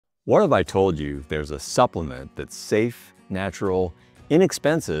What have I told you? There's a supplement that's safe, natural,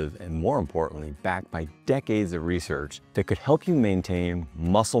 inexpensive, and more importantly, backed by decades of research that could help you maintain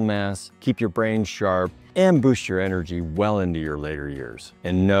muscle mass, keep your brain sharp, and boost your energy well into your later years.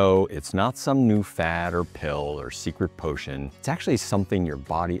 And no, it's not some new fad or pill or secret potion. It's actually something your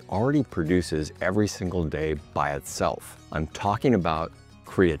body already produces every single day by itself. I'm talking about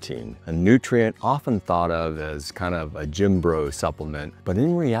creatine, a nutrient often thought of as kind of a gym bro supplement, but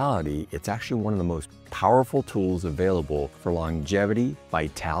in reality, it's actually one of the most powerful tools available for longevity,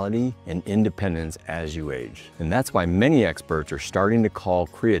 vitality, and independence as you age. And that's why many experts are starting to call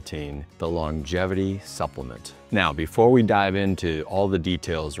creatine the longevity supplement. Now, before we dive into all the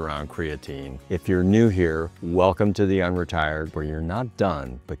details around creatine, if you're new here, welcome to the Unretired, where you're not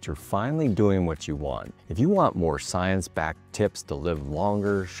done, but you're finally doing what you want. If you want more science-backed tips to live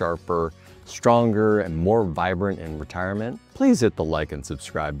longer, sharper, stronger, and more vibrant in retirement, please hit the like and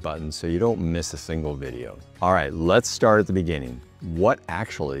subscribe button so you don't miss a single video. All right, let's start at the beginning. What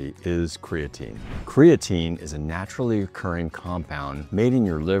actually is creatine? Creatine is a naturally occurring compound made in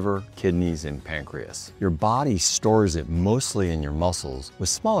your liver, kidneys, and pancreas. Your body stores it mostly in your muscles, with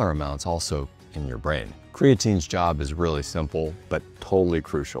smaller amounts also in your brain. Creatine's job is really simple, but totally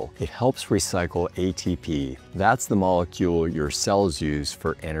crucial. It helps recycle ATP. That's the molecule your cells use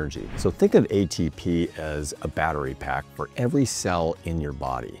for energy. So think of ATP as a battery pack for every cell in your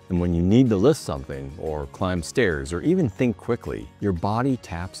body. And when you need to lift something or climb stairs or even think quickly, your body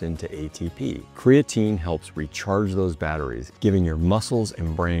taps into ATP. Creatine helps recharge those batteries, giving your muscles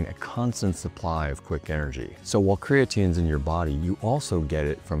and brain a constant supply of quick energy. So while creatine's in your body, you also get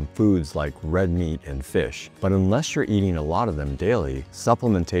it from foods like red meat and fish. But unless you're eating a lot of them daily,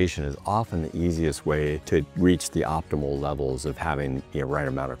 supplementation is often the easiest way to reach the optimal levels of having the right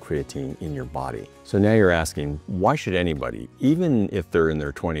amount of creatine in your body. So now you're asking, why should anybody, even if they're in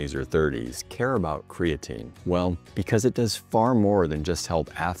their 20s or 30s, care about creatine? Well, because it does far more than just help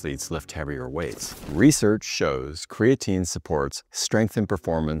athletes lift heavier weights. Research shows creatine supports strength and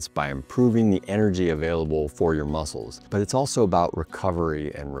performance by improving the energy available for your muscles, but it's also about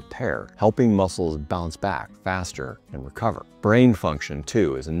recovery and repair, helping muscles bounce back faster and recover. Brain function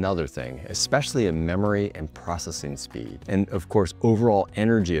too is another thing, especially in memory and processing speed. And of course, overall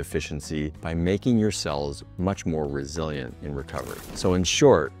energy efficiency by making your cells much more resilient in recovery. So in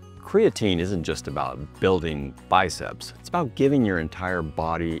short, creatine isn't just about building biceps. It's about giving your entire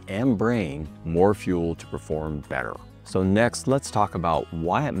body and brain more fuel to perform better. So next, let's talk about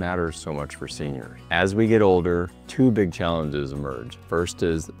why it matters so much for seniors. As we get older, two big challenges emerge. First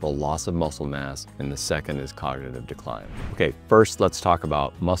is the loss of muscle mass, and the second is cognitive decline. Okay, first let's talk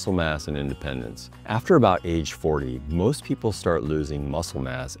about muscle mass and independence. After about age 40, most people start losing muscle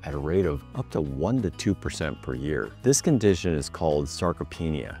mass at a rate of up to 1 to 2% per year. This condition is called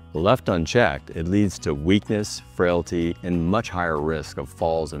sarcopenia. Left unchecked, it leads to weakness, frailty, and much higher risk of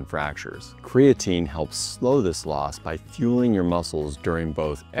falls and fractures. Creatine helps slow this loss by fueling your muscles during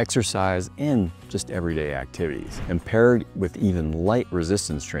both exercise and just everyday activities. And paired with even light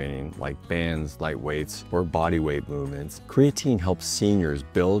resistance training like bands, light weights, or body weight movements, creatine helps seniors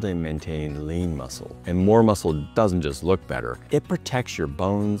build and maintain lean muscle. And more muscle doesn't just look better, it protects your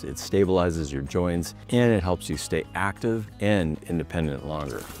bones, it stabilizes your joints, and it helps you stay active and independent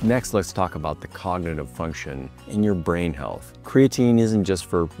longer. Next, let's talk about the cognitive function in your brain health. Creatine isn't just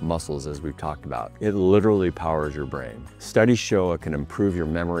for muscles, as we've talked about. It literally powers your brain. Studies show it can improve your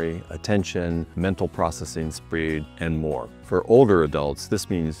memory, attention, mental processing speed, and more. For older adults, this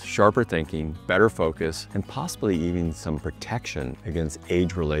means sharper thinking, better focus, and possibly even some protection against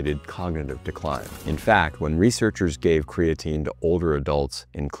age-related cognitive decline. In fact, when researchers gave creatine to older adults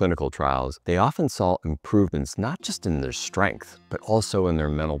in clinical trials, they often saw improvements not just in their strength, but also in their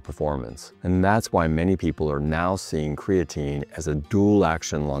mental performance. And that's why many people are now seeing creatine as a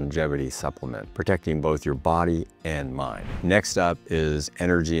dual-action longevity supplement, protecting both your body and mind. Next up is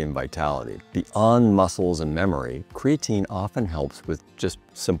energy and vitality. Beyond muscles and memory, creatine often helps with just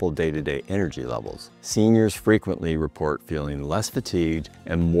simple day-to-day energy levels. Seniors frequently report feeling less fatigued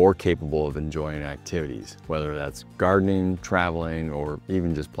and more capable of enjoying activities, whether that's gardening, traveling, or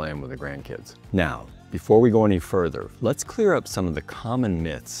even just playing with the grandkids. Now, before we go any further, let's clear up some of the common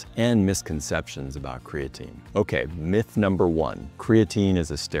myths and misconceptions about creatine. Okay, myth number one, creatine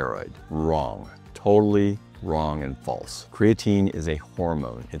is a steroid. Wrong. Totally wrong, and false. Creatine is a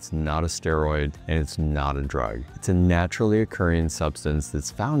hormone. It's not a steroid, and it's not a drug. It's a naturally occurring substance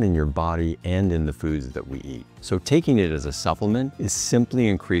that's found in your body and in the foods that we eat. So taking it as a supplement is simply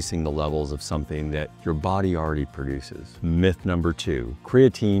increasing the levels of something that your body already produces. Myth number 2,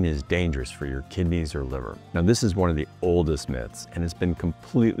 creatine is dangerous for your kidneys or liver. Now this is one of the oldest myths, and it's been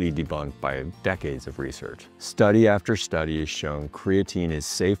completely debunked by decades of research. Study after study has shown creatine is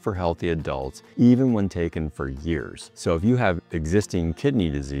safe for healthy adults, even when taken for years. So if you have existing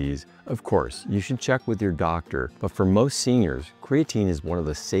kidney disease, of course, you should check with your doctor, but for most seniors, creatine is one of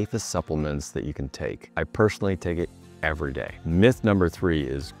the safest supplements that you can take. I personally take it every day. Myth number 3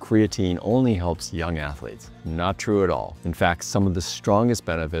 is creatine only helps young athletes. Not true at all. In fact, some of the strongest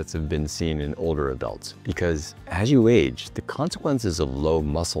benefits have been seen in older adults because as you age, the consequences of low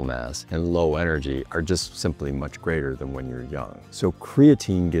muscle mass and low energy are just simply much greater than when you're young. So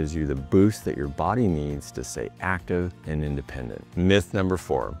creatine gives you the boost that your body needs to stay active and independent. Myth number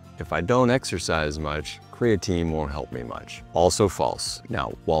 4, if I don't exercise much, creatine won't help me much. Also false.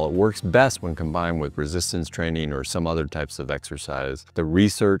 Now, while it works best when combined with resistance training or some other types of exercise, the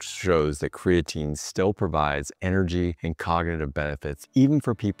research shows that creatine still provides energy and cognitive benefits even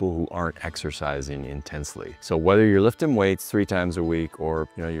for people who aren't exercising intensely. So whether you're lifting weights 3 times a week or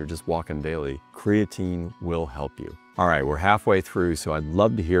you're just walking daily, creatine will help you. All right, we're halfway through, so I'd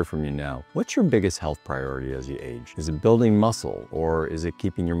love to hear from you now. What's your biggest health priority as you age? Is it building muscle, or is it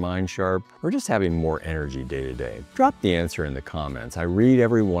keeping your mind sharp, or just having more energy day to day? Drop the answer in the comments. I read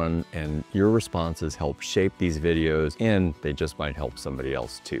every one, and your responses help shape these videos, and they just might help somebody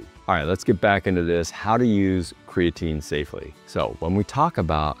else too. All right, let's get back into this, how to use creatine safely. So when we talk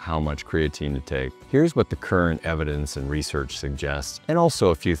about how much creatine to take, here's what the current evidence and research suggests, and also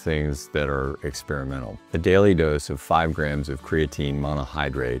a few things that are experimental. A daily dose of 5 grams of creatine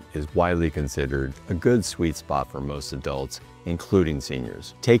monohydrate is widely considered a good sweet spot for most adults, including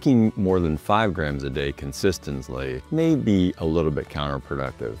seniors. Taking more than 5 grams a day consistently may be a little bit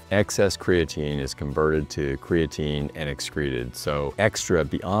counterproductive. Excess creatine is converted to creatine and excreted, so extra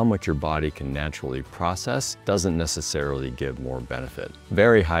beyond what your body can naturally process doesn't necessarily give more benefit.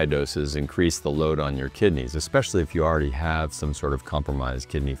 Very high doses increase the load on your kidneys, especially if you already have some sort of compromised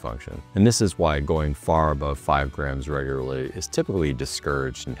kidney function. And this is why going far above 5 grams regularly is typically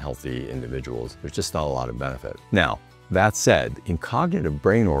discouraged in healthy individuals. There's just not a lot of benefit. Now, that said, in cognitive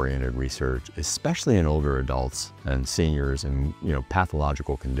brain-oriented research, especially in older adults and seniors and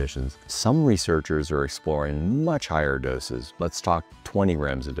pathological conditions, some researchers are exploring much higher doses. Let's talk 20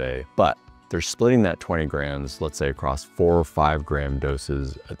 grams a day, but they're splitting that 20 grams, let's say across 4 or 5 gram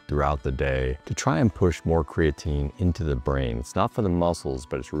doses throughout the day to try and push more creatine into the brain. It's not for the muscles,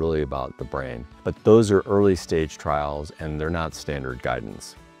 but it's really about the brain. But those are early stage trials and they're not standard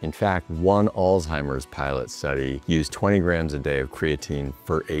guidance. In fact, one Alzheimer's pilot study used 20 grams a day of creatine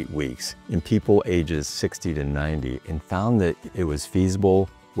for 8 weeks in people ages 60 to 90 and found that it was feasible,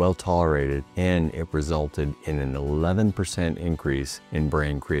 well tolerated, and it resulted in an 11% increase in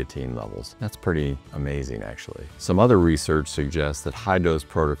brain creatine levels. That's pretty amazing, actually. Some other research suggests that high dose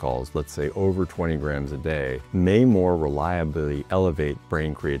protocols, let's say over 20 grams a day, may more reliably elevate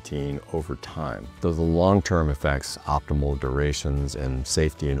brain creatine over time. Though the long-term effects, optimal durations, and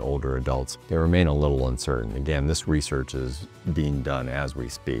safety in older adults, they remain a little uncertain. Again, this research is being done as we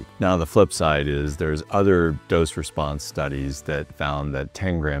speak. Now, the flip side is there's other dose response studies that found that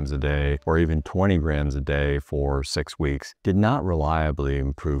 10 grams a day or even 20 grams a day for 6 weeks did not reliably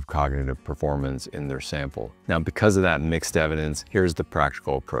improve cognitive performance in their sample. Now, because of that mixed evidence, here's the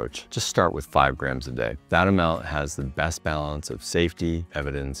practical approach. Just start with 5 grams a day. That amount has the best balance of safety,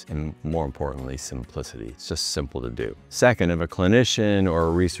 evidence, and more importantly, simplicity. It's just simple to do. Second, if a clinician or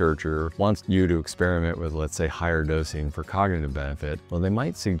a researcher wants you to experiment with, let's say, higher dosing for cognitive benefit, well, they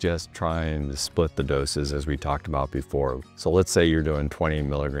might suggest trying to split the doses as we talked about before. So let's say you're doing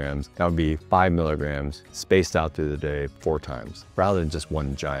 20 milligrams, that would be 5 milligrams spaced out through the day 4 times, rather than just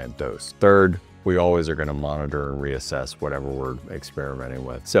one giant dose. Third, we always are going to monitor and reassess whatever we're experimenting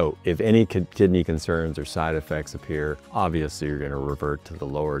with. So if any kidney concerns or side effects appear, obviously you're going to revert to the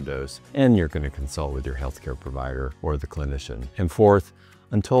lower dose and you're going to consult with your healthcare provider or the clinician. And fourth,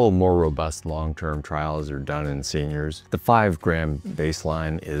 until more robust long-term trials are done in seniors, the 5 gram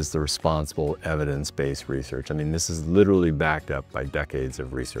baseline is the responsible evidence-based research. I mean, this is literally backed up by decades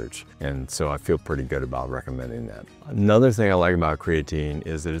of research. And so I feel pretty good about recommending that. Another thing I like about creatine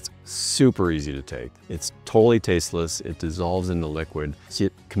is that it's super easy to take. It's totally tasteless. It dissolves in the liquid. So you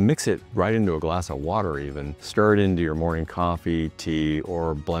can mix it right into a glass of water even, stir it into your morning coffee, tea,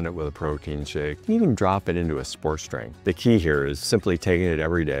 or blend it with a protein shake. You can even drop it into a sports drink. The key here is simply taking it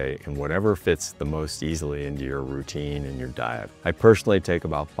every day in whatever fits the most easily into your routine and your diet. I personally take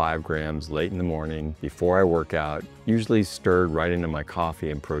about 5 grams late in the morning before I work out, usually stirred right into my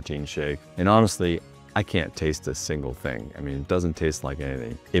coffee and protein shake. And honestly, I can't taste a single thing. I mean, it doesn't taste like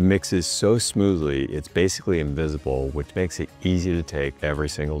anything. It mixes so smoothly, it's basically invisible, which makes it easy to take every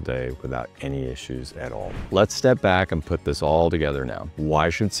single day without any issues at all. Let's step back and put this all together now. Why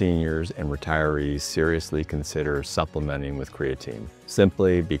should seniors and retirees seriously consider supplementing with creatine?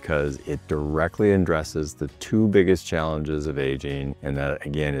 Simply because it directly addresses the 2 biggest challenges of aging, and that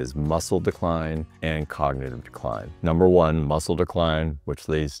again is muscle decline and cognitive decline. Number 1, muscle decline, which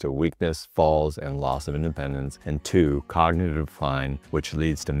leads to weakness, falls, and loss of independence, and 2, cognitive decline, which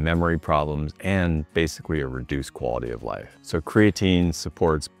leads to memory problems and basically a reduced quality of life. So creatine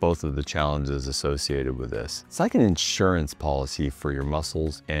supports both of the challenges associated with this. It's like an insurance policy for your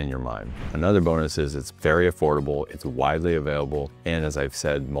muscles and your mind. Another bonus is it's very affordable, it's widely available, and as I've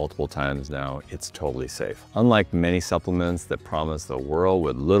said multiple times now, it's totally safe. Unlike many supplements that promise the world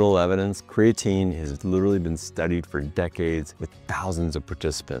with little evidence, creatine has literally been studied for decades with thousands of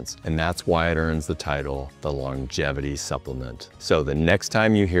participants, and that's why it earns the title, the longevity supplement. So the next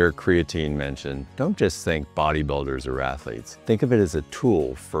time you hear creatine mentioned, don't just think bodybuilders or athletes. Think of it as a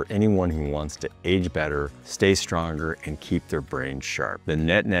tool for anyone who wants to age better, stay stronger, and keep their brain sharp. The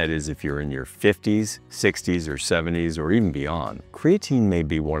net is if you're in your 50s, 60s, or 70s, or even beyond, creatine may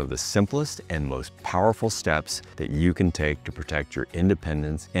be one of the simplest and most powerful steps that you can take to protect your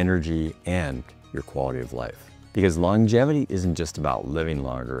independence, energy, and your quality of life. Because longevity isn't just about living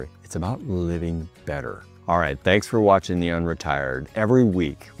longer, it's about living better. All right, thanks for watching The Unretired. Every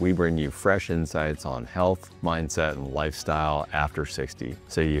week, we bring you fresh insights on health, mindset, and lifestyle after 60.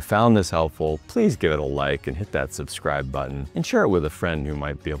 So if you found this helpful, please give it a like and hit that subscribe button and share it with a friend who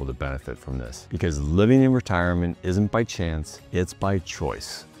might be able to benefit from this. Because living in retirement isn't by chance, it's by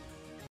choice.